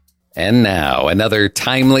And now, another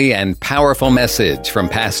timely and powerful message from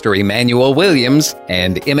Pastor Emmanuel Williams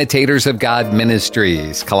and Imitators of God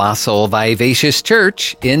Ministries, Colossal Vivacious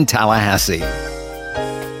Church in Tallahassee.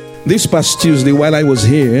 This past Tuesday, while I was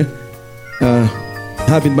here,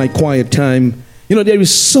 having my quiet time, there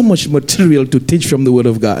is so much material to teach from the Word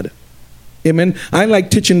of God. Amen. I like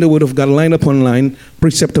teaching the Word of God line upon line,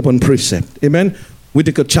 precept upon precept. Amen. We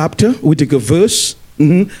take a chapter, we take a verse,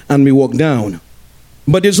 and we walk down.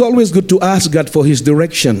 But it's always good to ask God for His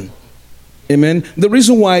direction. Amen. The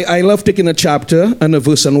reason why I love taking a chapter and a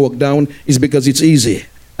verse and walk down is because it's easy.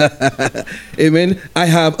 Amen. I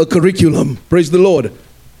have a curriculum. Praise the Lord.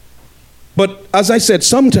 But as I said,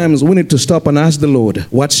 sometimes we need to stop and ask the Lord,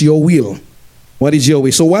 what's your will? What is your way?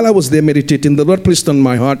 So while I was there meditating, the Lord placed on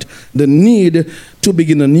my heart the need to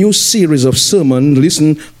begin a new series of sermon,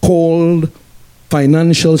 called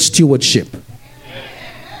Financial Stewardship.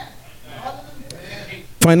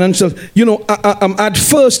 Financial, at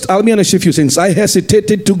first, I'll be honest with you, since I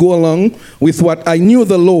hesitated to go along with what I knew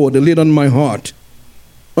the Lord laid on my heart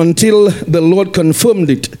until the Lord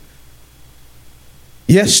confirmed it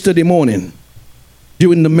yesterday morning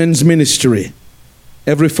during the men's ministry.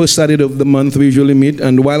 Every first Saturday of the month we usually meet,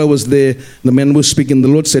 and while I was there, the men were speaking. The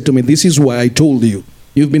Lord said to me, this is why I told you.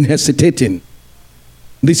 You've been hesitating.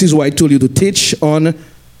 This is why I told you to teach on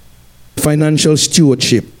financial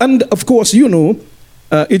stewardship. And of course,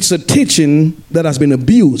 it's a teaching that has been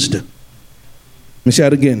abused. Let me say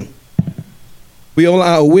it again. We all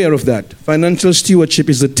are aware of that. Financial stewardship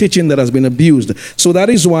is a teaching that has been abused. So that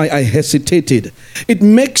is why I hesitated. It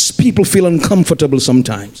makes people feel uncomfortable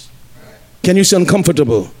sometimes. Can you say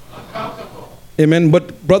uncomfortable? Uncomfortable. Amen.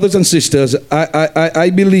 But brothers and sisters, I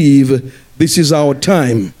believe this is our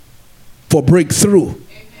time for breakthrough.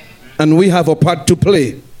 And we have a part to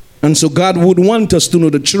play. And so God would want us to know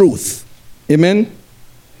the truth. Amen.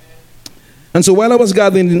 And so while I was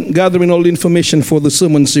gathering all the information for the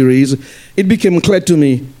sermon series, it became clear to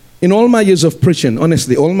me, in all my years of preaching,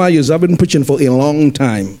 honestly, all my years, I've been preaching for a long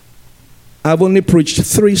time. I've only preached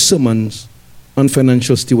 3 sermons on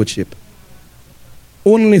financial stewardship.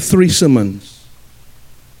 Only 3 sermons.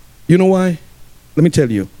 You know why? Let me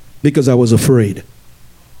tell you. Because I was afraid.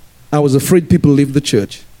 I was afraid people leave the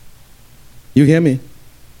church. You hear me?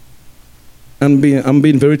 I'm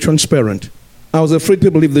being very transparent. I was afraid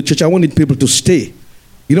people leave the church. I wanted people to stay.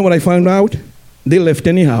 You know what I found out? They left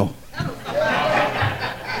anyhow.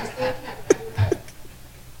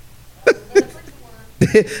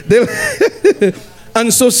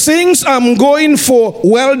 And so since I'm going for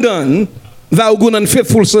well done, thou good and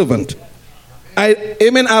faithful servant,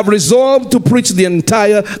 I've resolved to preach the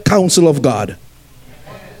entire counsel of God.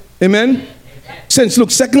 Amen? Since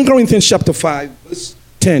look, 2 Corinthians chapter 5, verse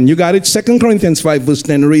 10. You got it? 2 Corinthians 5 verse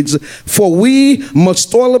 10 reads, for we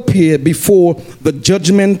must all appear before the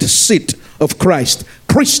judgment seat of Christ.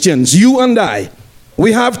 Christians, you and I,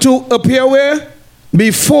 we have to appear where?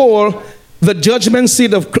 Before the judgment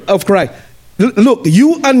seat of Christ. Look,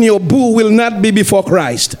 you and your boo will not be before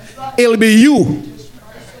Christ. It'll be you.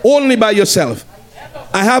 Only by yourself.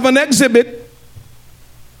 I have an exhibit.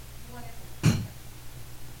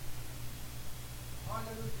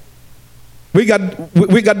 We got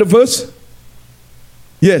the verse?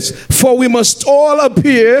 Yes. For we must all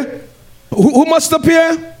appear. Who must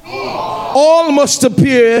appear? All must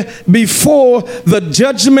appear before the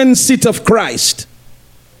judgment seat of Christ.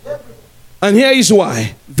 And here is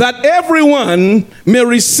why. That everyone may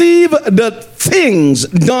receive the things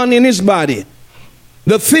done in his body.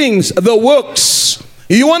 The things, the works.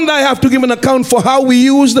 You and I have to give an account for how we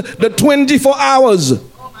used the 24 hours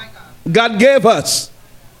God gave us.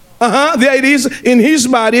 There it is, in his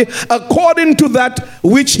body, according to that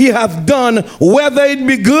which he hath done, whether it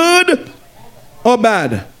be good or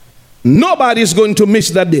bad. Nobody is going to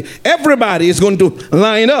miss that day. Everybody is going to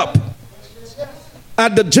line up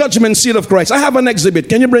at the judgment seat of Christ. I have an exhibit.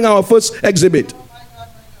 Can you bring our first exhibit?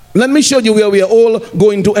 Let me show you where we are all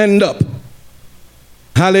going to end up.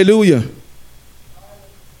 Hallelujah.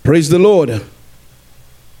 Praise the Lord.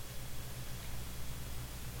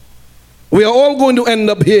 We are all going to end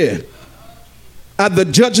up here at the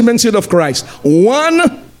judgment seat of Christ,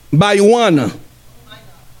 one by one.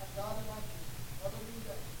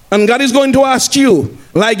 And God is going to ask you,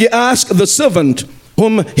 like he asked the servant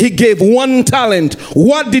whom he gave 1 talent,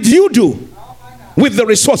 what did you do with the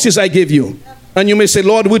resources I gave you? And you may say,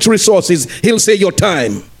 Lord, which resources? He'll say your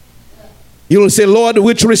time. You'll say, Lord,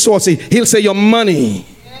 which resources? He'll say your money.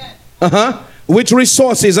 Which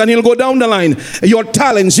resources? And he'll go down the line. Your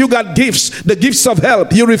talents, you got gifts, the gifts of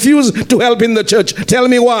help. You refuse to help in the church. Tell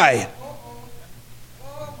me why.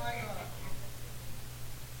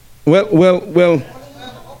 Well.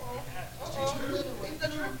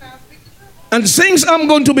 And since I'm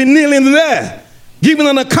going to be kneeling there, giving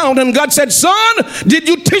an account, and God said, son, did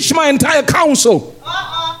you teach my entire council?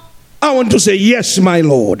 I want to say, yes, my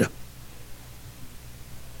Lord.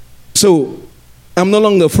 So, I'm no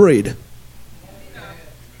longer afraid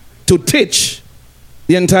to teach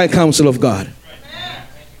the entire counsel of God.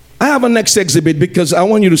 I have a next exhibit because I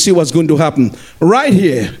want you to see what's going to happen. Right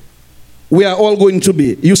here, we are all going to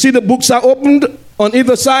be. You see the books are opened on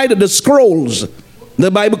either side, the scrolls. The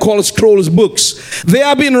Bible calls scrolls books. They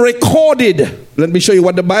are being recorded. Let me show you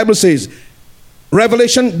what the Bible says.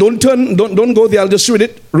 Revelation, don't go there, I'll just read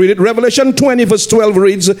it. Revelation 20 verse 12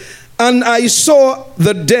 reads, and I saw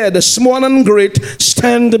the dead, small and great,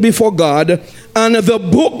 stand before God, and the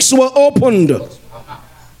books were opened.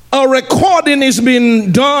 A recording is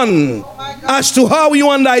being done as to how you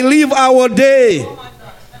and I live our day.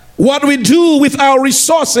 What we do with our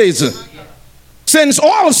resources. Since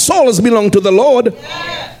all souls belong to the Lord.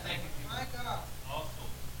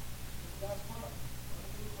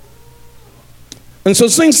 And so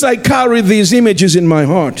since I carry these images in my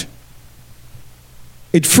heart,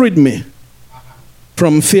 it freed me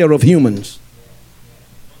from fear of humans.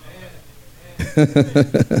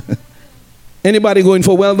 Anybody going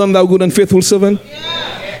for well done, thou good and faithful servant?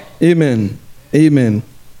 Amen. Amen.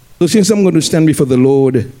 So since I'm going to stand before the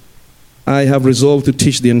Lord, I have resolved to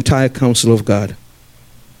teach the entire counsel of God.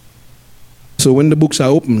 So when the books are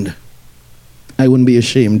opened, I wouldn't be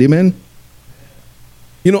ashamed. Amen?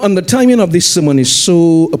 You know, and the timing of this sermon is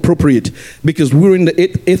so appropriate because we're in the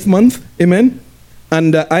eighth month. Amen?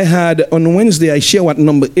 And I had, on Wednesday, I share what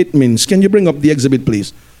number 8 means. Can you bring up the exhibit,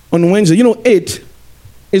 please? On Wednesday, you know, 8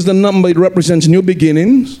 is the number. It represents new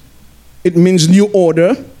beginnings. It means new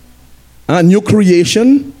order, new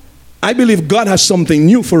creation. I believe God has something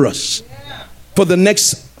new for us for the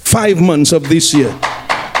next 5 months of this year.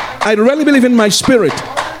 I really believe in my spirit.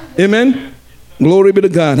 Amen. Glory be to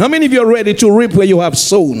God. How many of you are ready to reap where you have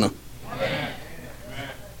sown?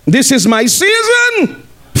 This is my season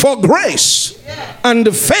for grace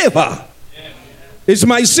and favor. It's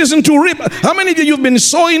my season to reap. How many of you have been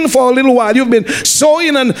sowing for a little while? You've been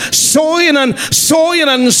sowing and sowing and sowing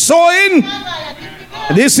and sowing.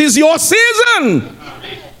 This is your season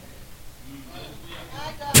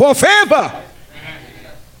for favor.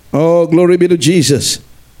 Oh, glory be to Jesus.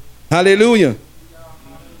 Hallelujah.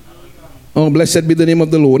 Oh, blessed be the name of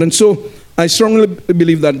the Lord. And so I strongly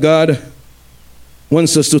believe that God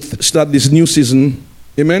wants us to start this new season.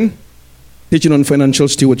 Amen. Teaching on financial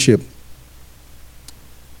stewardship.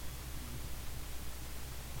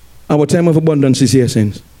 Our time of abundance is here,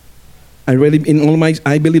 saints. I believe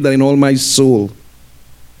that in all my soul.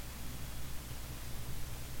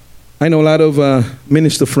 I know a lot of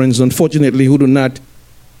minister friends, unfortunately, who do not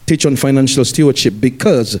teach on financial stewardship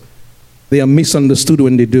because they are misunderstood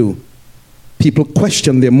when they do. People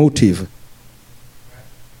question their motive.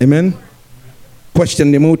 Amen?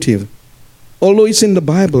 Question their motive. Although it's in the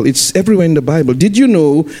Bible, it's everywhere in the Bible. Did you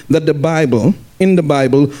know that in the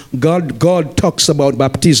Bible, God talks about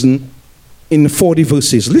baptism in 40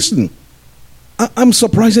 verses? Listen, I'm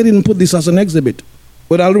surprised I didn't put this as an exhibit,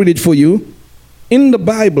 but I'll read it for you. In the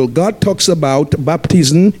Bible, God talks about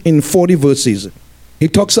baptism in 40 verses. He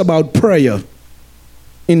talks about prayer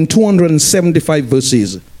in 275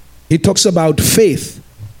 verses. He talks about faith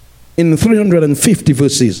in 350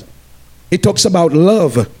 verses. He talks about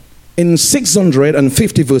love in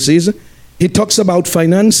 650 verses. He talks about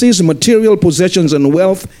finances, material possessions, and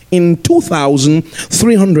wealth in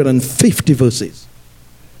 2,350 verses.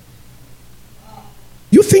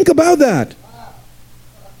 You think about that.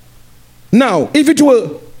 Now, if it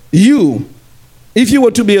were you, if you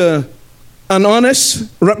were to be an honest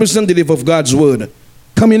representative of God's word,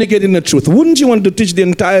 communicating the truth, wouldn't you want to teach the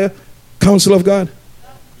entire counsel of God?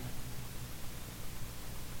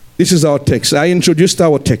 This is our text. I introduced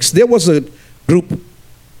our text. There was a group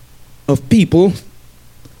of people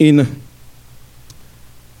in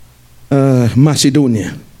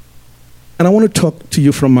Macedonia. And I want to talk to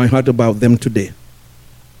you from my heart about them today.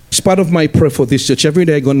 It's part of my prayer for this church. Every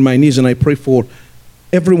day I go on my knees and I pray for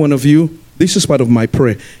every one of you. This is part of my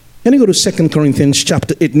prayer. Can you go to 2 Corinthians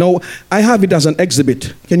chapter 8? No, I have it as an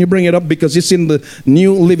exhibit. Can you bring it up? Because it's in the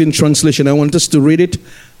New Living Translation. I want us to read it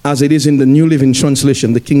as it is in the New Living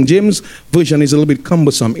Translation. The King James Version is a little bit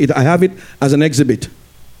cumbersome. I have it as an exhibit.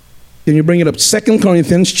 Can you bring it up? 2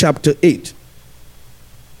 Corinthians chapter 8.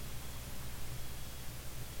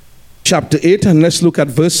 Chapter 8, and let's look at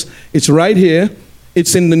verse. It's right here.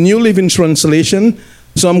 It's in the New Living Translation.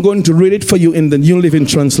 So I'm going to read it for you in the New Living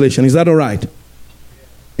Translation. Is that all right?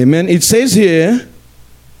 Amen. It says here,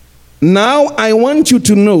 Now I want you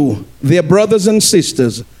to know, dear brothers and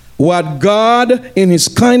sisters, what God in his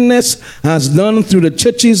kindness has done through the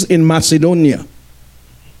churches in Macedonia.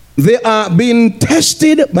 They are being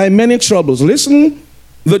tested by many troubles. Listen,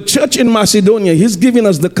 the church in Macedonia, he's giving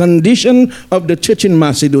us the condition of the church in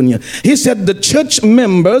Macedonia. He said the church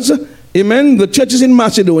members, amen, the churches in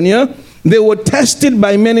Macedonia, they were tested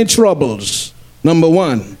by many troubles. Number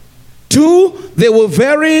one. Two, they were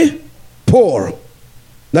very poor.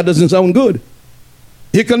 That doesn't sound good.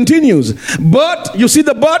 He continues, but, you see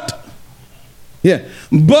the but? Yeah.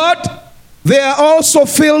 But they are also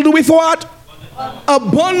filled with what?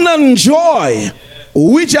 Abundant joy,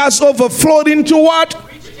 which has overflowed into what?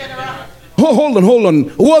 Oh, hold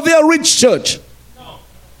on. Were they a rich church?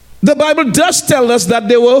 The Bible does tell us that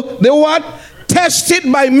they were what?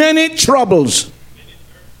 Tested by many troubles.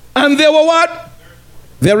 And they were what?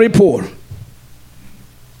 Very poor.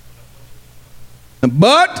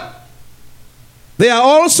 But they are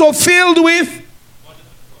also filled with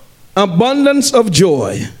abundance of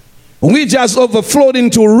joy, which has overflowed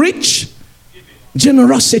into rich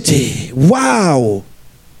generosity. Wow.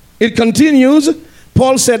 It continues.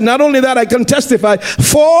 Paul said, not only that, I can testify,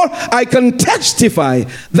 for I can testify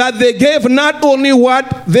that they gave not only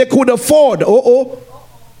what they could afford,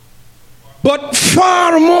 but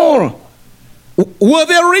far more. Were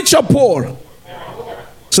they rich or poor?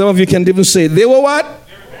 Some of you can even say they were what?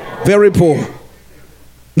 Very poor.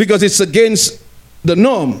 Because it's against the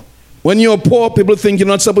norm. When you're poor, people think you're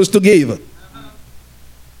not supposed to give.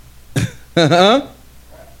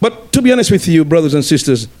 But to be honest with you, brothers and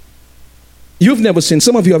sisters,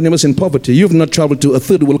 some of you have never seen poverty. You've not traveled to a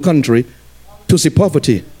third world country to see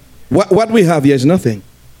poverty. What we have here is nothing.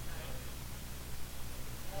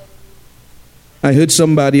 I heard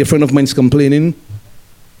a friend of mine is complaining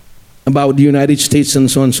about the United States and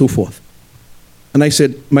so on and so forth. And I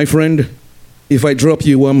said, my friend, if I drop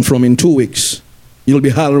you where I'm from in 2 weeks, you'll be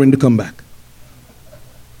hollering to come back.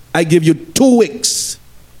 I give you 2 weeks.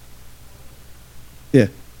 Yeah.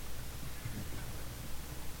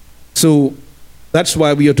 So that's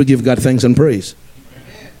why we ought to give God thanks and praise.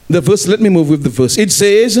 The verse, let me move with the verse. It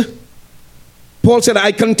says, Paul said,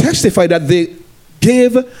 I can testify that they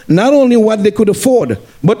gave not only what they could afford,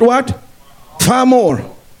 but what? Far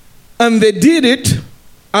more. And they did it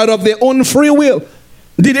out of their own free will.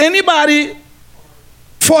 Did anybody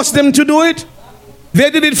force them to do it? They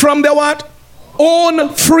did it from their what? Own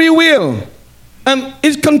free will. And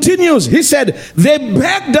it continues. He said, they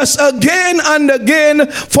begged us again and again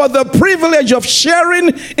for the privilege of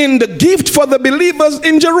sharing in the gift for the believers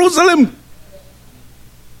in Jerusalem.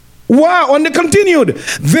 Wow. And they continued.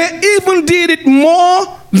 They even did it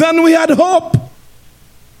more than we had hoped.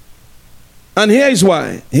 And here is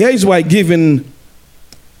why giving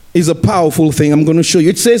is a powerful thing. I'm going to show you.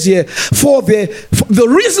 It says here, for the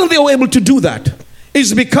reason they were able to do that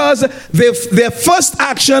is because their first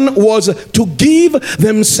action was to give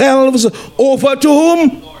themselves over to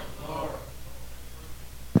whom?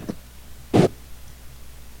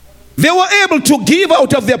 They were able to give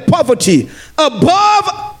out of their poverty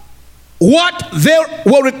above what they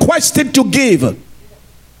were requested to give,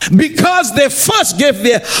 because they first gave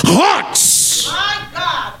their hearts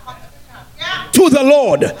to the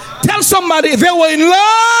Lord. Tell somebody, they were in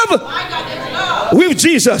love with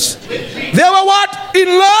Jesus. They were what? In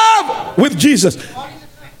love with Jesus.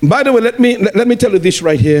 By the way, let me tell you this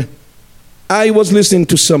right here. I was listening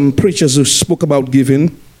to some preachers who spoke about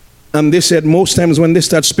giving, and they said most times when they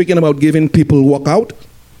start speaking about giving, people walk out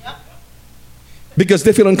because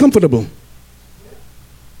they feel uncomfortable.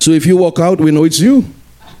 So if you walk out, we know it's you.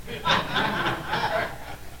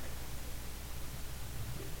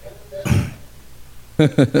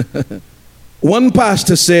 One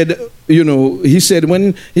pastor said, he said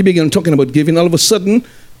when he began talking about giving, all of a sudden,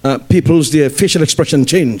 their facial expression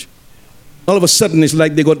changed. All of a sudden, it's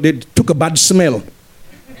like they took a bad smell.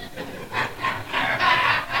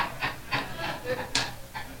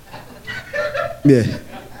 Yeah.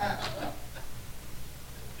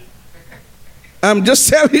 I'm just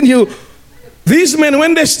telling you, these men,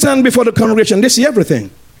 when they stand before the congregation, they see everything.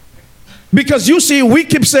 Because you see, we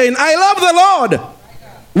keep saying, I love the Lord.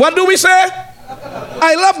 What do we say?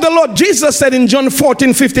 I love the Lord. Jesus said in John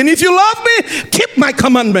 14:15, if you love me, keep my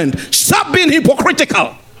commandment. Stop being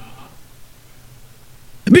hypocritical.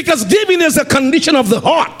 Because giving is a condition of the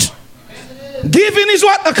heart. Giving is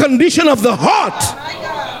what? A condition of the heart.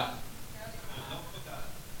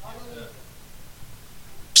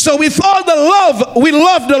 So with all the love, we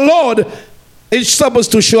love the Lord, it's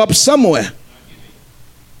supposed to show up somewhere.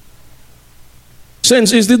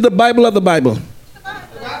 Saints, is this the Bible or the Bible?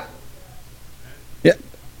 Yeah.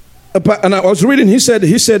 And I was reading, he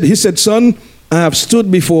said, son, I have stood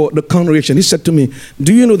before the congregation. He said to me,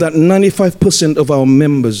 do you know that 95% of our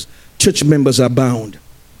members, church members, are bound?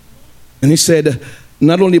 And he said,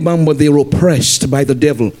 not only bound, but they are oppressed by the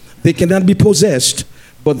devil. They cannot be possessed,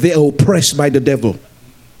 but they are oppressed by the devil.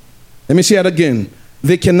 Let me say that again.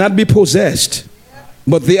 They cannot be possessed,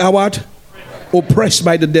 but they are what? Oppressed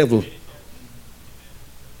by the devil.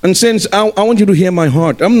 And since I want you to hear my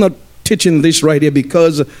heart, I'm not teaching this right here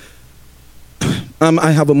because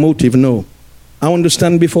I have a motive. No. I want to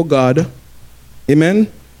stand before God,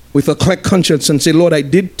 amen, with a clear conscience and say, Lord, I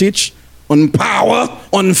did teach on power,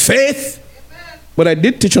 on faith, but I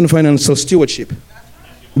did teach on financial stewardship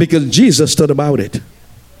because Jesus taught about it.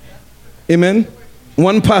 Amen.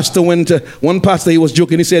 One pastor, he was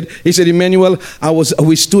joking. He said, Emmanuel,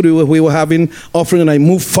 we stood, we were having offering, and I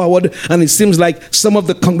moved forward, and it seems like some of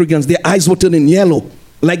the congregants, their eyes were turning yellow,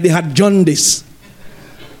 like they had jaundice.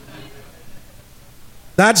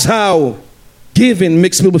 That's how giving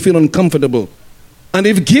makes people feel uncomfortable. And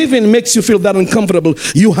if giving makes you feel that uncomfortable,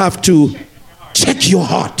 you have to check your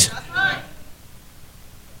heart.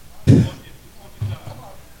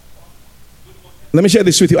 Let me share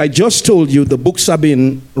this with you. I just told you the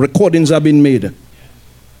recordings have been made.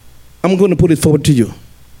 I'm going to put it forward to you.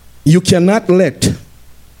 You cannot let,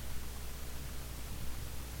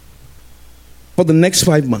 for the next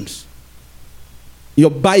 5 months,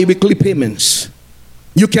 your bi-weekly payments,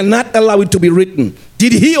 you cannot allow it to be written,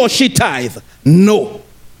 did he or she tithe? No.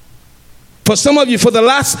 For some of you, for the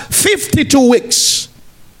last 52 weeks,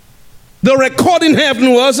 the record in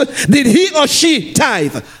heaven was, did he or she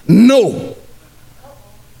tithe? No.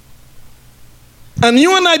 And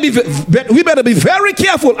you and I, we better be very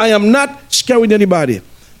careful. I am not scaring anybody.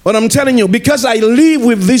 But I'm telling you, because I live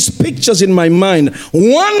with these pictures in my mind,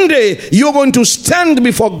 one day you're going to stand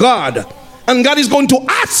before God. And God is going to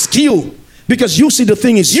ask you. Because you see, the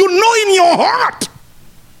thing is, you know in your heart,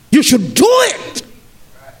 you should do it.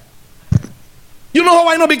 You know how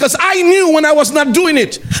I know? Because I knew when I was not doing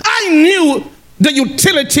it. I knew the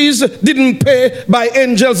utilities didn't pay by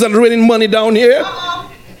angels and raining money down here.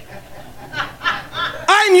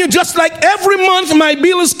 I knew just like every month my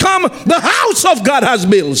bills come, the house of God has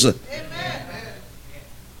bills. Amen.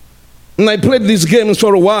 And I played these games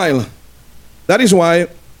for a while. That is why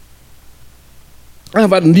I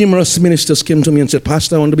have had numerous ministers came to me and said,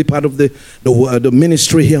 Pastor, I want to be part of the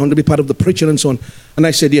ministry here. I want to be part of the preaching and so on. And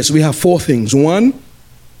I said, yes, we have 4 things. 1,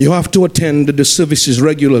 you have to attend the services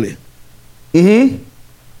regularly. You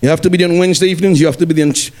have to be there on Wednesday evenings. You have to be there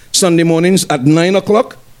on Sunday mornings at 9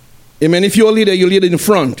 o'clock. Amen. If you're a leader, you lead in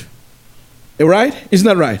front. Right? Isn't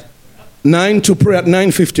that right? 9 to pray at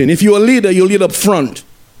 9:15. If you're a leader, you lead up front.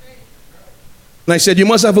 And I said, you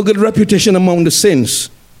must have a good reputation among the saints.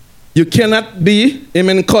 You cannot be,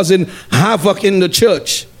 amen, causing havoc in the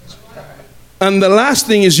church. And the last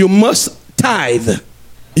thing is you must tithe.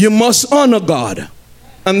 You must honor God.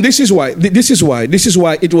 And this is why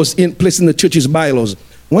it was placed in the church's bylaws.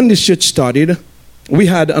 When this church started, we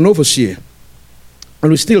had an overseer. And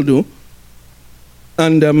we still do.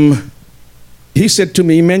 And he said to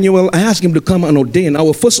me, Emmanuel, I asked him to come and ordain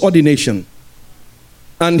our first ordination.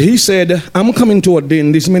 And he said, I'm coming to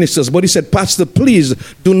ordain these ministers. But he said, Pastor, please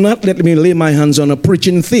do not let me lay my hands on a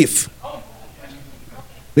preaching thief.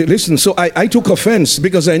 Listen, so I took offense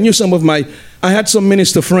because I knew I had some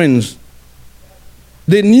minister friends.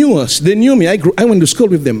 They knew us. They knew me. I went to school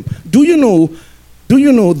with them. Do you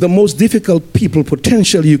know the most difficult people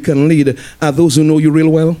potentially you can lead are those who know you real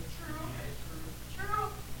well?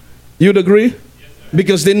 You'd agree?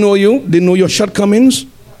 Because they know you, they know your shortcomings.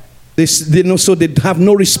 They know, so they have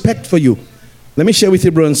no respect for you. Let me share with you,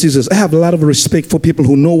 brothers and sisters, I have a lot of respect for people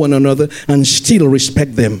who know one another and still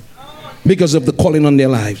respect them because of the calling on their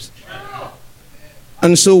lives.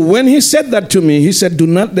 And so when he said that to me, he said, do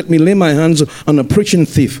not let me lay my hands on a preaching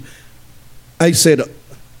thief. I said,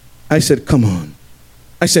 come on.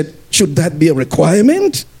 I said, should that be a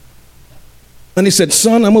requirement? And he said,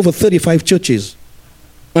 son, I'm over 35 churches.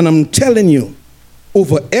 And I'm telling you,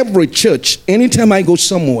 over every church, anytime I go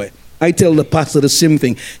somewhere, I tell the pastor the same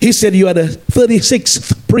thing. He said, you are the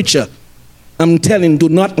 36th preacher. I'm telling, do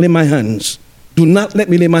not lay my hands. Do not let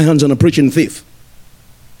me lay my hands on a preaching thief.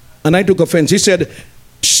 And I took offense. He said,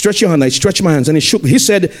 stretch your hand. I stretched my hands. And he shook. He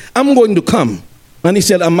said, I'm going to come. And he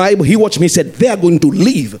said, he watched me. He said, they are going to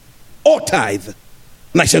leave or tithe.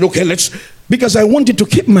 And I said, okay, because I wanted to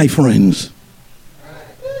keep my friends.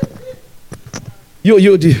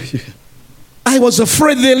 I was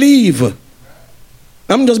afraid they leave.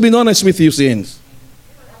 I'm just being honest with you, saints.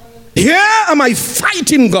 Here am I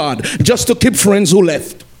fighting God just to keep friends who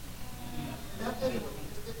left.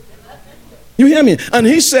 You hear me? And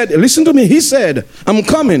he said, listen to me, he said, I'm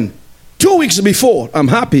coming. 2 weeks before, I'm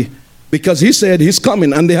happy because he said he's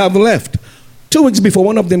coming and they have left. 2 weeks before,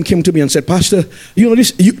 one of them came to me and said, Pastor, you know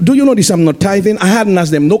this? Do you know this? I'm not tithing. I hadn't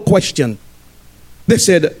asked them no question. They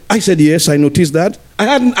said, I said, yes, I noticed that.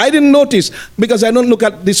 I didn't notice because I don't look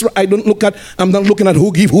at this. I'm not looking at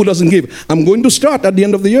who give, who doesn't give. I'm going to start at the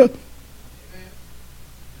end of the year.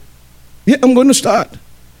 Yeah, I'm going to start.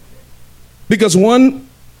 Because one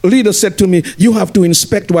leader said to me, you have to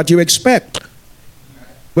inspect what you expect.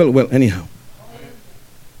 Well, anyhow.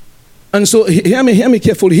 And so, hear me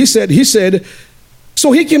carefully. He said,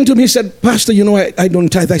 so he came to me, he said, Pastor, you know, I don't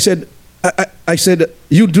tithe. I said,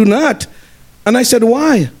 you do not? And I said,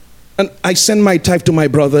 why? And I sent my tithe to my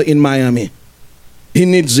brother in Miami. He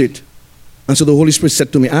needs it. And so the Holy Spirit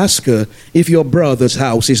said to me, ask her if your brother's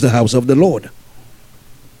house is the house of the Lord.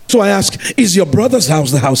 So I asked, is your brother's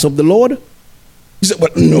house the house of the Lord? He said,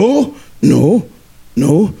 well, no.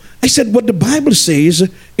 I said, but the Bible says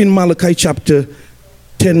in Malachi chapter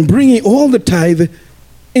 10, bringing all the tithe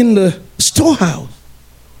in the storehouse.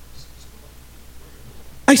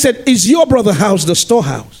 I said, is your brother's house the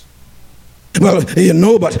storehouse? Well,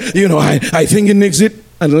 I think it needs it,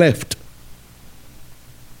 and left.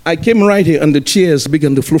 I came right here and the tears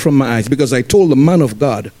began to flow from my eyes because I told the man of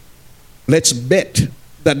God, let's bet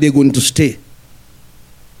that they're going to stay.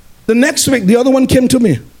 The next week, the other one came to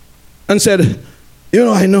me and said, you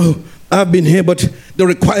know, I know I've been here, but the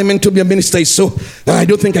requirement to be a minister is so, I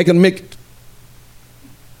don't think I can make it.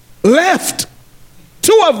 Left.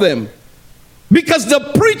 2 of them. Because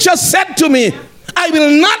the preacher said to me, I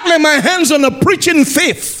will not lay my hands on a preaching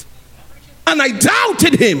thief. And I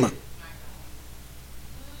doubted him.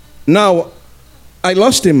 Now, I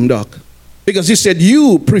lost him, Doc. Because he said,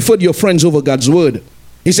 you preferred your friends over God's word.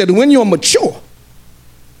 He said, when you're mature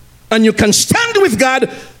and you can stand with God,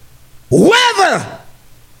 whether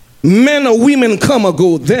men or women come or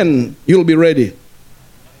go, then you'll be ready.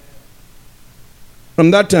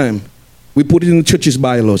 From that time, we put it in the church's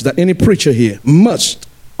bylaws that any preacher here must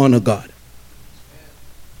honor God.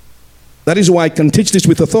 That is why I can teach this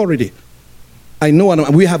with authority. I know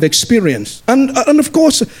and we have experience. And of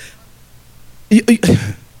course, you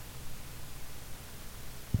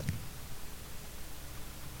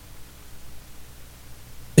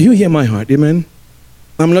hear my heart, amen?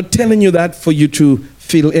 I'm not telling you that for you to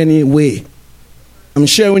feel any way. I'm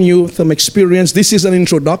sharing you some experience. This is an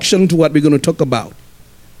introduction to what we're going to talk about.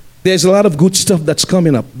 There's a lot of good stuff that's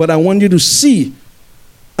coming up, but I want you to see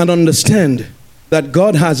and understand that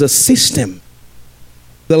God has a system,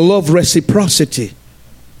 the law of reciprocity.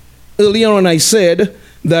 Earlier on I said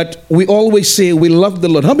that we always say we love the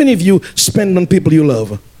Lord. How many of you spend on people you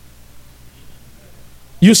love?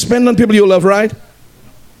 You spend on people you love, right?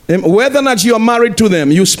 Whether or not you are married to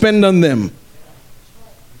them, you spend on them.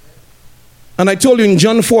 And I told you in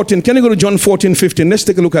John 14, can you go to John 14, 15? Let's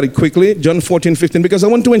take a look at it quickly. John 14, 15, because I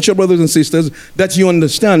want to ensure, brothers and sisters, that you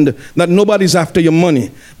understand that nobody's after your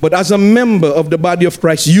money. But as a member of the body of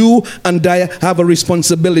Christ, you and I have a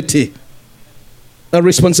responsibility. A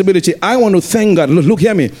responsibility. I want to thank God. Look,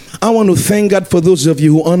 hear me. I want to thank God for those of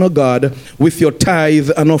you who honor God with your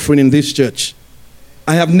tithe and offering in this church.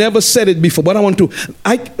 I have never said it before, but I want to.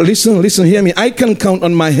 Listen, hear me. I can count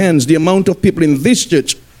on my hands the amount of people in this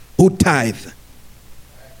church who tithe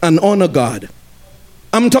and honor God.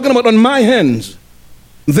 I'm talking about on my hands.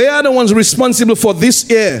 They are the ones responsible for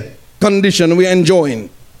this air condition we are enjoying.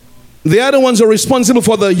 They are the ones who are responsible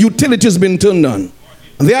for the utilities being turned on.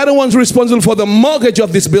 They are the ones responsible for the mortgage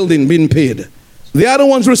of this building being paid. They are the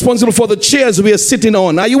ones responsible for the chairs we are sitting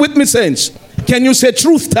on. Are you with me, saints? Can you say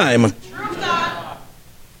truth time? Truth time.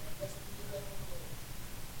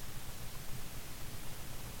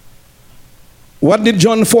 What did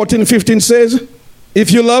John 14, 15 says?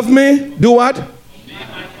 If you love me, do what?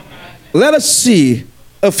 Let us see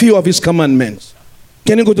a few of his commandments.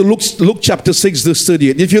 Can you go to Luke chapter 6, verse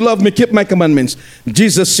 38? If you love me, keep my commandments.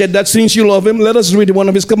 Jesus said that since you love him, let us read one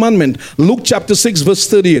of his commandments. Luke chapter 6, verse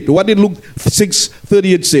 38. What did Luke 6,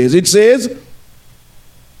 38 says? It says,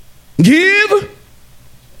 give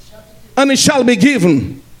and it shall be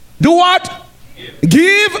given. Do what?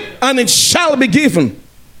 Give and it shall be given.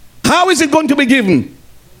 How is it going to be given?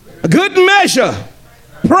 A good measure,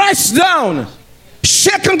 pressed down,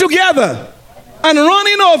 shaken together, and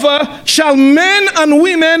running over, shall men and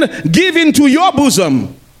women give into your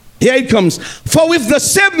bosom. Here it comes. For with the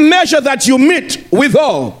same measure that you meet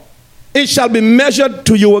withal, it shall be measured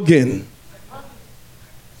to you again.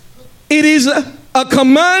 It is a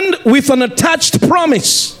command with an attached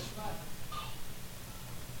promise.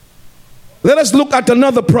 Let us look at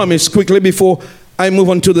another promise quickly before I move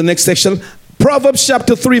on to the next section. Proverbs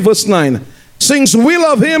chapter 3 verse 9. Since we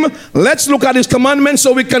love him, let's look at his commandments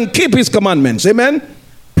so we can keep his commandments. Amen.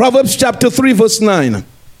 Proverbs chapter 3 verse 9.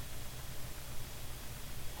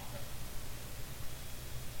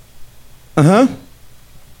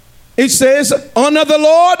 It says, honor the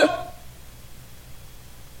Lord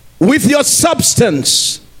with your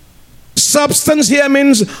substance. Substance here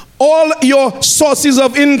means all your sources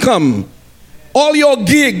of income, all your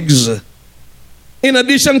gigs, in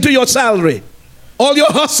addition to your salary, all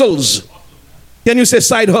your hustles. Can you say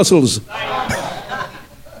side hustles?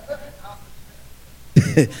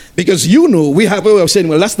 Because you know, we have a way of saying,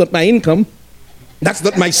 well, that's not my income. That's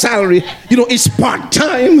not my salary. You know, it's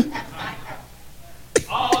part-time.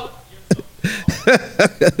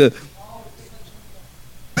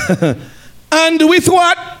 And with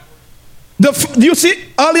what? You see,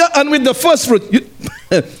 earlier, and with the first fruit.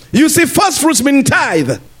 You see, first fruits mean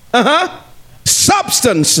tithe.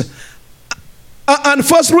 Substance. And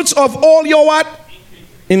first fruits of all your what?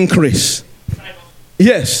 Increase.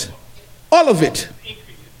 Yes. All of it.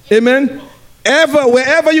 Amen.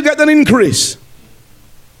 Wherever you get an increase.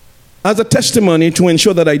 As a testimony to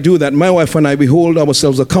ensure that I do that, my wife and I, we hold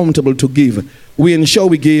ourselves accountable to give. We ensure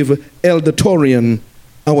we give Elder Torian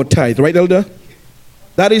our tithe. Right, Elder?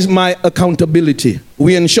 That is my accountability.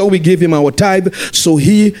 We ensure we give him our tithe so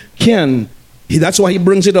he can. That's why he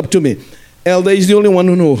brings it up to me. Elder is the only one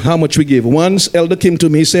who knows how much we give. Once Elder came to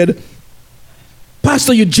me, he said,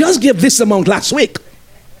 Pastor, you just gave this amount last week.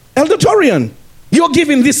 Elder Torian, you're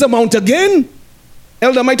giving this amount again?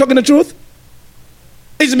 Elder, am I talking the truth?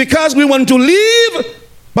 It's because we want to live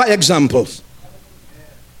by examples.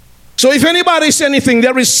 So if anybody says anything,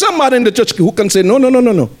 there is somebody in the church who can say, no.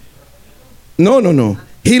 No.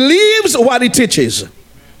 He lives what he teaches.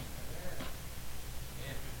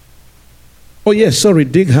 Oh yes, sorry,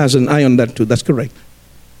 Dig has an eye on that too. That's correct.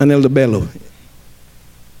 And Elder Bello.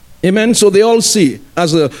 Amen. So they all see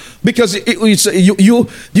because you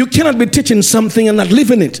cannot be teaching something and not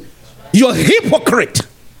living it. You're a hypocrite.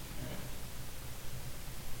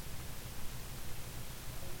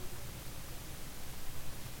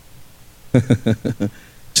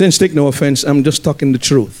 Since take no offense, I'm just talking the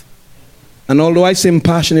truth. And although I seem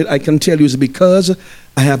passionate, I can tell you it's because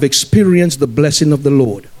I have experienced the blessing of the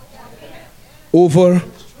Lord over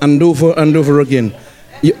and over and over again.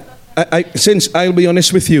 Since I'll be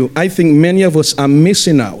honest with you, I think many of us are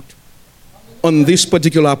missing out on these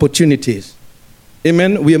particular opportunities.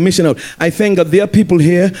 Amen. We are missing out. I think that there are people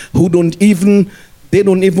here who don't even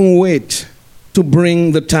wait to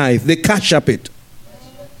bring the tithe. They cash up it.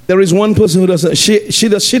 There is one person who doesn't.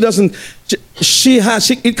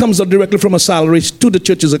 It comes out directly from her salary to the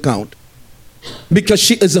church's account because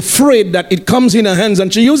she is afraid that it comes in her hands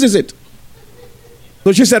and she uses it.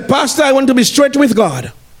 So she said, Pastor, I want to be straight with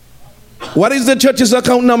God. What is the church's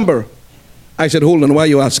account number? I said, hold on, why are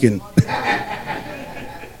you asking?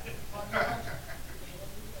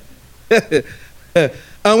 And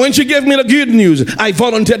when she gave me the good news, I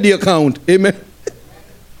volunteered the account. Amen.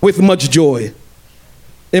 With much joy.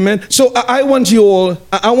 Amen. So I want you all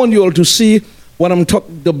to see what I'm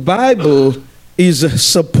talking. The Bible is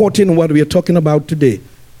supporting what we are talking about today.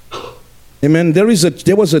 Amen. There was a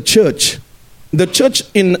church. The church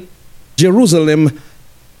in Jerusalem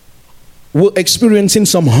were experiencing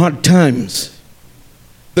some hard times.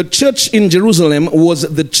 The church in Jerusalem was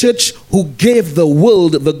the church who gave the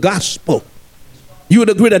world the gospel. You would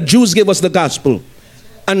agree that Jews gave us the gospel.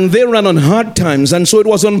 And they ran on hard times, and so it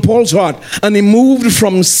was on Paul's heart. And he moved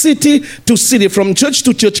from city to city, from church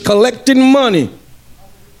to church, collecting money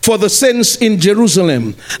for the saints in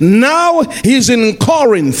Jerusalem. Now he's in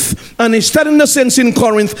Corinth, and he's studying the saints in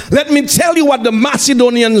Corinth. Let me tell you what the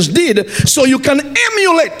Macedonians did, so you can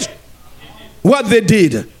emulate what they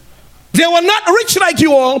did. They were not rich like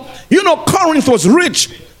you all. You know, Corinth was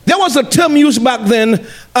rich. There was a term used back then.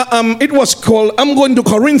 It was called, I'm going to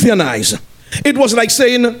Corinthianize. It was like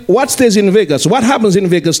saying, what stays in Vegas? What happens in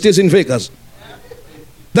Vegas stays in Vegas.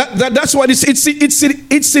 That's what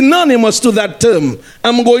it's synonymous to that term.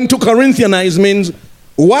 I'm going to Corinthianize means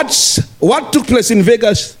what took place in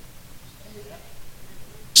Vegas.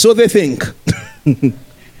 So they think.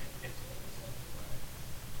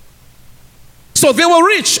 So they were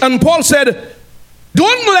rich, and Paul said,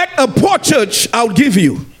 don't let a poor church outgive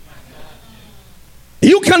you.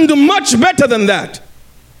 You can do much better than that.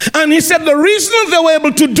 And he said the reason they were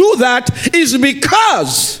able to do that is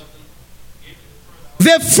because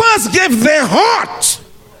they first gave their heart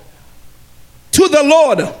to the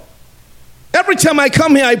Lord. Every time I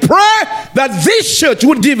come here, I pray that this church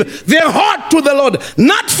would give their heart to the Lord,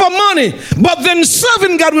 not for money, but then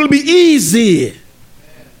serving God will be easy.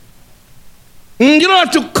 You don't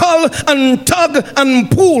have to call and tug and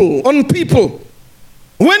pull on people.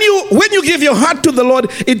 When you give your heart to the Lord,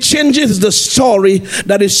 it changes the story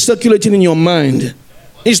that is circulating in your mind.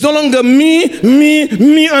 It's no longer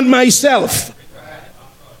me and myself.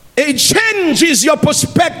 It changes your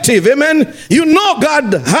perspective. Amen. You know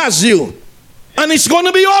God has you. And it's going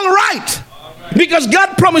to be all right. Because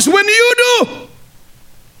God promised when you do,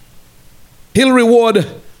 He'll reward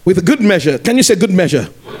with a good measure. Can you say good measure?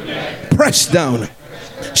 Good measure. Pressed down,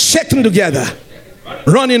 shaken together,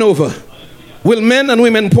 running over. Will men and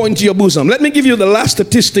women point to your bosom? Let me give you the last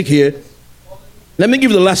statistic here. Let me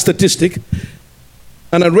give you the last statistic.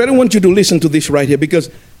 And I really want you to listen to this right here,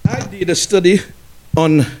 because I did a study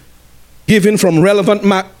on giving from Relevant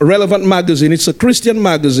Magazine. It's a Christian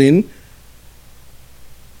magazine.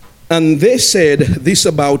 And they said this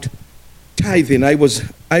about tithing. I was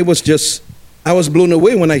blown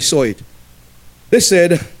away when I saw it. They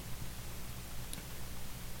said,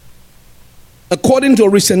 according to a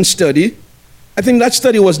recent study, I think that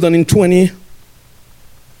study was done in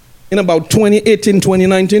about 2018,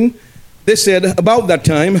 2019. They said about that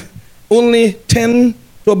time, only 10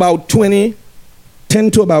 to about 20%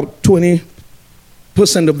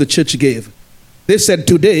 of the church gave. They said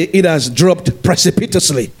today it has dropped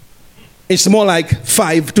precipitously. It's more like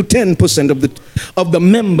 5 to 10% of the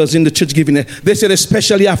members in the church giving it. They said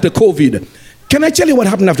especially after COVID. Can I tell you what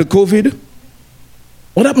happened after COVID?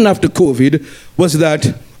 What happened after COVID was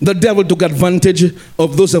that the devil took advantage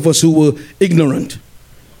of those of us who were ignorant.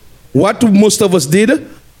 What most of us did,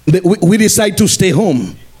 we decided to stay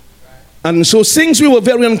home. And so since we were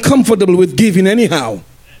very uncomfortable with giving anyhow,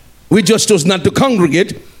 we just chose not to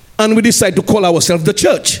congregate, and we decided to call ourselves the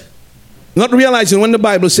church. Not realizing when the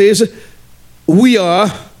Bible says we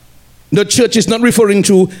are, the church is not referring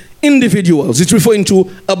to individuals, it's referring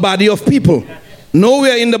to a body of people.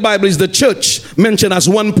 Nowhere in the Bible is the church mentioned as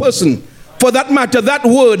one person. For that matter, that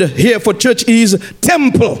word here for church is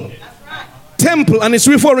temple. Temple, and it's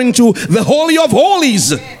referring to the Holy of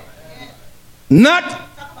Holies. Not,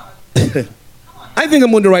 I think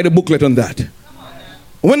I'm going to write a booklet on that.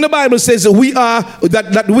 When the Bible says that we are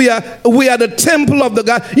the temple of the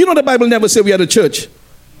God, you know the Bible never says we are the church.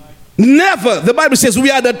 Never. The Bible says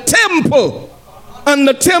we are the temple. And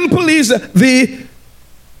the temple is the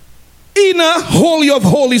inner Holy of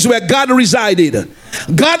Holies where God resided.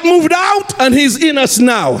 God moved out and He's in us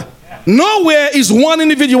now. Nowhere is one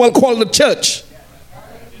individual called the church.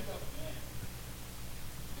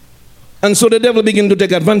 And so the devil began to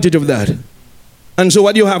take advantage of that. And so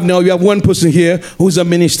what you have now, you have one person here who's a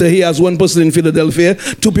minister. He has one person in Philadelphia,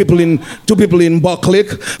 two people in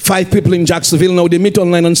Buccleuch, 5 people in Jacksonville. Now they meet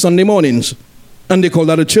online on Sunday mornings. And they call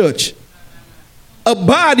that a church. A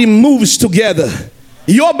body moves together.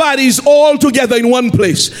 Your body is all together in one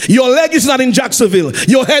place. Your leg is not in Jacksonville.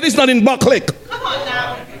 Your head is not in Buccleuch. Come on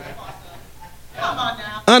now. Come on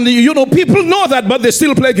now. And you know, people know that, but they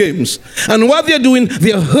still play games. And what they're doing,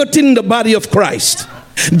 they're hurting the body of Christ.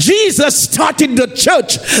 Jesus started the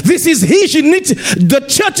church. This is the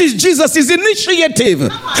church is Jesus' initiative.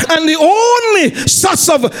 And the only source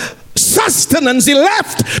of sustenance he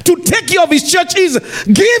left to take care of his church is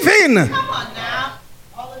giving. Come on now.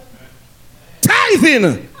 Tithing.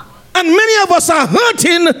 And many of us are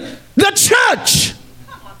hurting the church.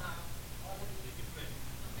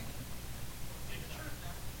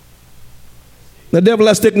 The devil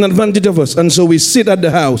has taken advantage of us, and so we sit at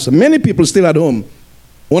the house. Many people still at home.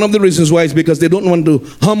 One of the reasons why is because they don't want to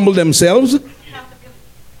humble themselves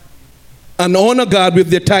and honor God with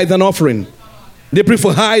their tithe and offering. They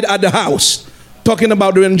prefer hide at the house, talking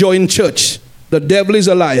about they're enjoying church. The devil is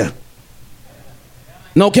a liar.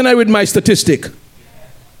 Now, can I read my statistic?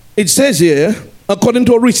 It says here, according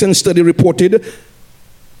to a recent study reported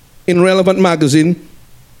in Relevant Magazine,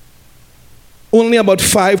 only about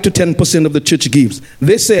 5 to 10% of the church gives.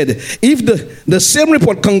 They said if the same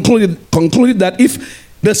report concluded that if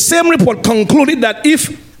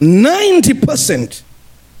 90%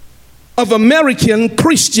 of American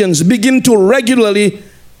Christians begin to regularly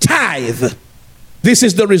tithe, this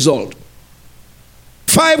is the result.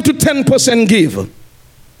 5 to 10% give.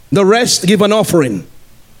 The rest give an offering.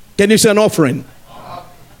 Can you say an offering?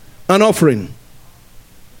 An offering.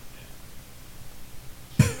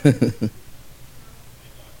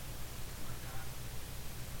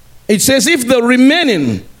 It says if the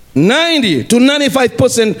remaining 90 to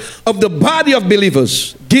 95% of the body of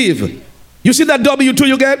believers give. You see that W2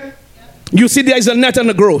 you get? You see there is a net and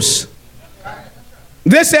a gross.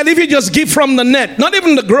 They said if you just give from the net, not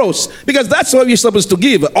even the gross, because that's what you're supposed to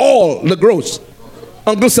give, all the gross.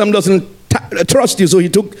 Uncle Sam doesn't trust you, so he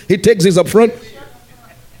takes this up front.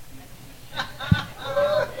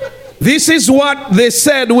 This is what they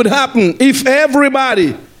said would happen if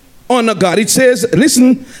everybody honor God. It says,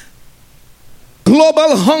 listen,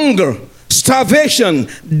 global hunger, starvation,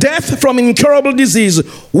 death from incurable disease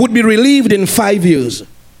would be relieved in 5 years.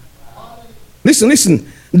 Listen.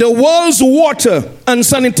 The world's water and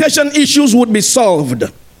sanitation issues would be solved.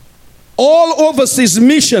 All overseas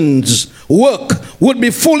missions work would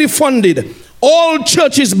be fully funded. All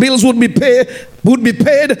churches' bills would be paid,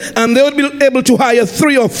 and they would be able to hire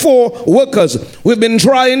 3 or 4 workers. We've been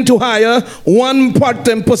trying to hire 1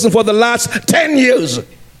 part-time person for the last 10 years.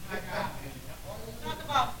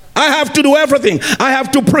 I have to do everything. I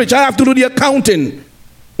have to preach. I have to do the accounting.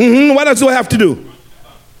 What else do I have to do?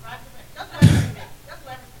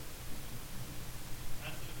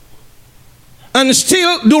 And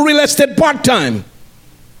still do real estate part-time.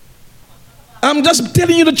 I'm just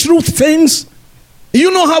telling you the truth, things. You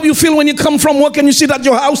know how you feel when you come from work and you sit at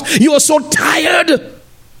your house. You are so tired.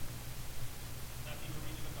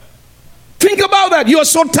 Think about that. You are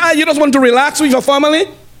so tired. You just want to relax with your family.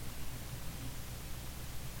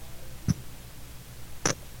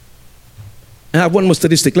 I have one more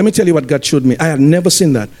statistic. Let me tell you what God showed me. I had never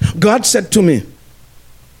seen that. God said to me,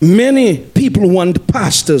 many people want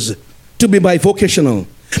pastors to be bivocational.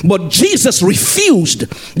 But Jesus refused.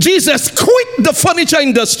 Jesus quit the furniture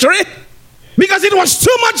industry because it was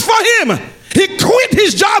too much for him. He quit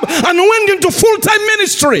his job and went into full-time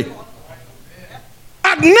ministry.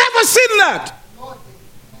 I'd never seen that.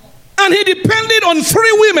 And he depended on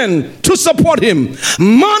 3 women to support him.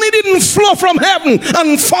 Money didn't flow from heaven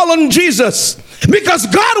and fall on Jesus because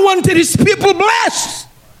God wanted his people blessed.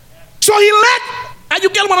 So he let, you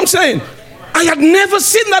get what I'm saying? I had never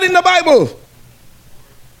seen that in the Bible.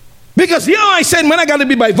 Because here I said, man, I got to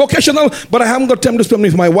be bivocational, but I haven't got time to spend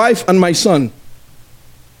with my wife and my son.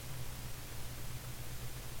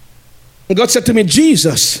 And God said to me,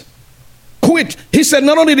 Jesus quit. He said,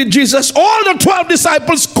 not only did Jesus, all the 12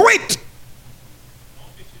 disciples quit.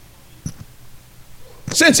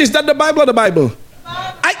 Since is that the Bible or the Bible?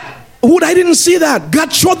 I didn't see that.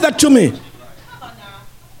 God showed that to me.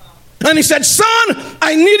 And he said, son,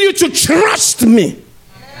 I need you to trust me.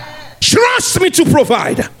 Trust me to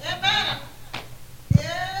provide.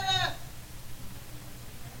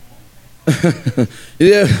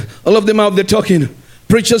 Yeah, all of them out there talking.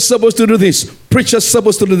 Preachers supposed to do this. Preachers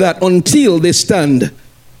supposed to do that until they stand.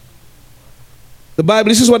 The Bible,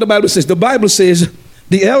 this is what the Bible says. The Bible says,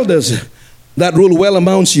 the elders that rule well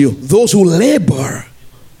amongst you, those who labor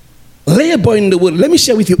in the word. Let me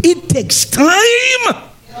share with you, it takes time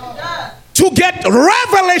to get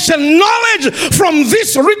revelation knowledge from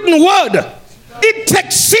this written word. It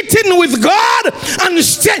takes sitting with God and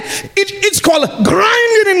it's called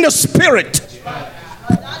grinding in the spirit.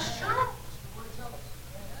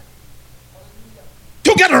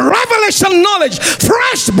 To get revelation knowledge,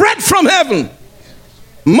 fresh bread from heaven.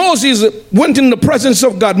 Moses went in the presence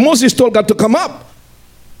of God. Moses told God to come up.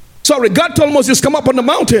 God told Moses, come up on the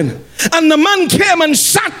mountain. And the man came and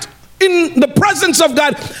sat in the presence of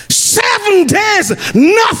God 7 days,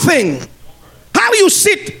 nothing. How you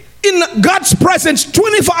sit in God's presence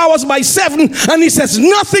 24 hours by 7 and he says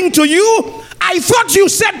nothing to you? I thought you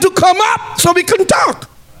said to come up so we can talk.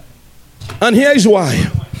 And here is why.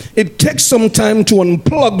 It takes some time to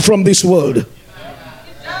unplug from this world.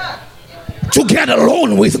 To get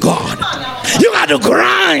alone with God. You got to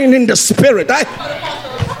grind in the spirit.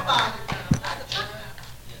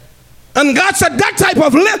 And God said that type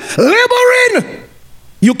of laboring,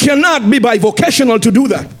 you cannot be bivocational to do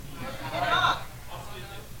that.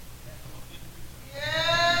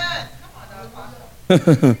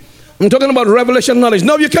 I'm talking about revelation knowledge.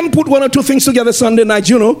 Now you can put 1 or 2 things together Sunday night,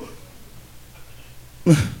 you know.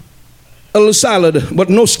 A little salad, but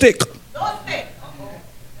no steak.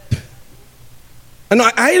 And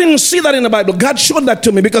I didn't see that in the Bible. God showed that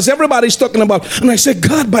to me because everybody's talking about. And I said,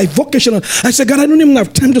 God, bivocational. I said, God, I don't even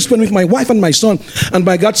have time to spend with my wife and my son. And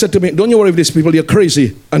by God said to me, don't you worry with these people, you're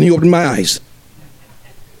crazy. And he opened my eyes.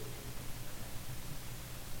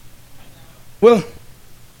 Well,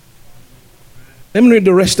 let me read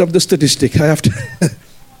the rest of the statistic. I have to,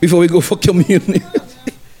 before we go for communion.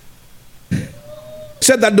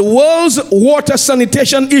 Said that the world's water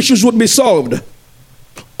sanitation issues would be solved.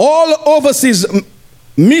 All overseas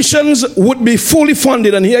missions would be fully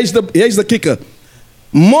funded. And here's the kicker.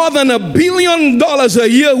 More than $1 billion a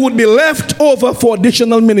year would be left over for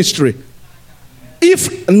additional ministry.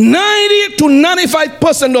 If 90 to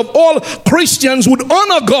 95% of all Christians would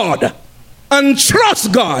honor God and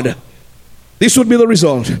trust God, this would be the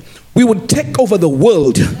result. We would take over the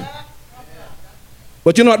world.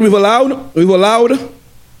 But you know what we've allowed? We've allowed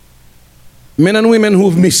Men and women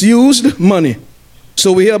who've misused money.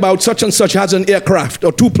 So we hear about such and such has an aircraft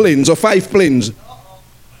or 2 planes or 5 planes.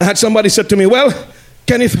 I had somebody said to me, well,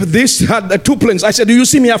 Kenneth, this had 2 planes. I said, do you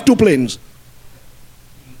see me have 2 planes?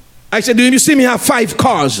 I said, do you see me have 5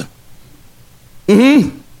 cars?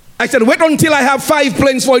 I said, wait until I have 5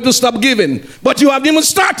 planes for you to stop giving. But you haven't even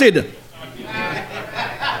started.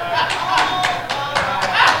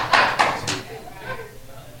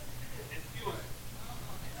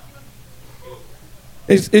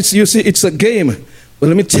 You see, it's a game. But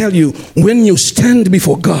let me tell you, when you stand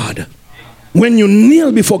before God, when you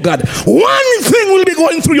kneel before God, one thing will be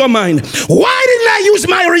going through your mind. Why didn't I use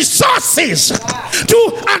my resources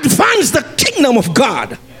to advance the kingdom of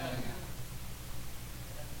God?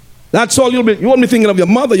 That's all you won't be thinking of your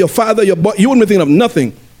mother, your father, your boy. You won't be thinking of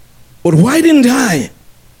nothing. But why didn't I?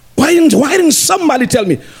 Why didn't somebody tell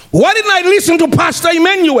me? Why didn't I listen to Pastor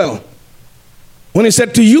Emmanuel when he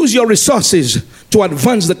said to use your resources to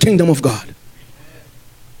advance the kingdom of God?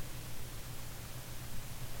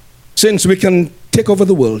 Since we can take over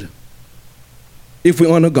the world if we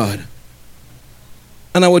honor God,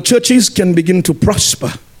 and our churches can begin to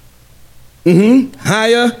prosper,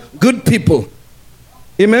 hire good people,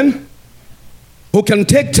 amen, who can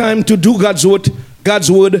take time to do God's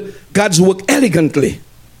work elegantly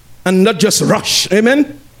and not just rush,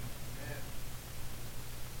 amen.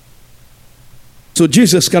 So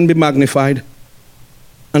Jesus can be magnified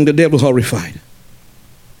and the devil horrified.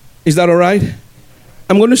 Is that all right?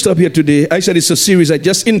 I'm going to stop here today. I said it's a series. I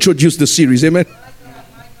just introduced the series. Amen.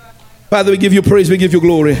 Father, we give you praise. We give you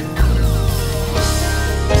glory.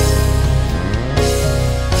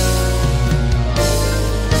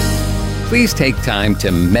 Please take time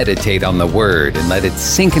to meditate on the Word and let it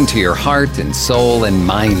sink into your heart and soul and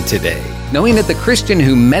mind today, knowing that the Christian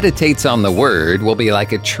who meditates on the Word will be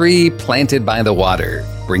like a tree planted by the water,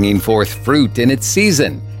 bringing forth fruit in its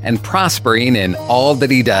season and prospering in all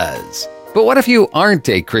that he does. But what if you aren't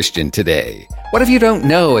a Christian today? What if you don't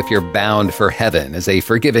know if you're bound for heaven as a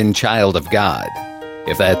forgiven child of God?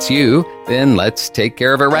 If that's you, then let's take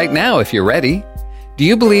care of it right now if you're ready. Do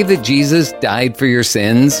you believe that Jesus died for your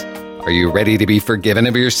sins? Are you ready to be forgiven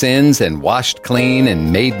of your sins and washed clean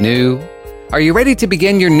and made new? Are you ready to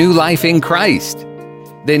begin your new life in Christ?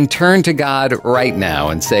 Then turn to God right now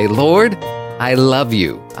and say, Lord, I love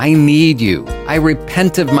you. I need you. I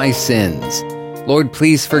repent of my sins. Lord,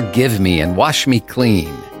 please forgive me and wash me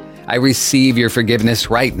clean. I receive your forgiveness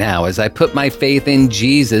right now as I put my faith in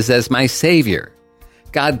Jesus as my Savior.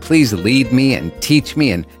 God, please lead me and teach me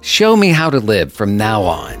and show me how to live from now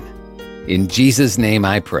on. In Jesus' name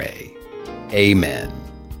I pray. Amen.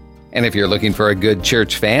 And if you're looking for a good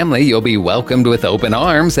church family, you'll be welcomed with open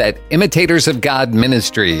arms at Imitators of God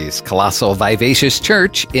Ministries, Colossal Vivacious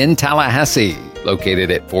Church in Tallahassee, located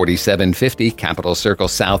at 4750 Capitol Circle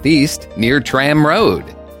Southeast near Tram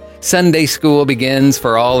Road. Sunday school begins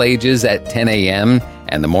for all ages at 10 a.m.,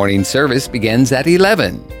 and the morning service begins at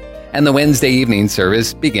 11, and the Wednesday evening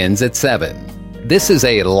service begins at 7. This is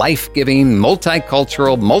a life-giving,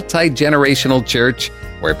 multicultural, multi-generational church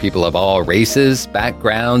where people of all races,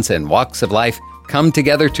 backgrounds, and walks of life come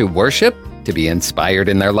together to worship, to be inspired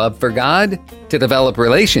in their love for God, to develop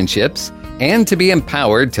relationships, and to be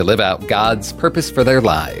empowered to live out God's purpose for their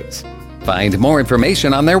lives. Find more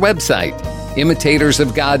information on their website,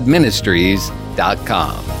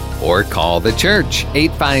 ImitatorsofGodMinistries.com, or call the church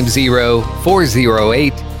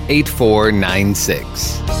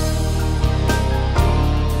 850-408-8496.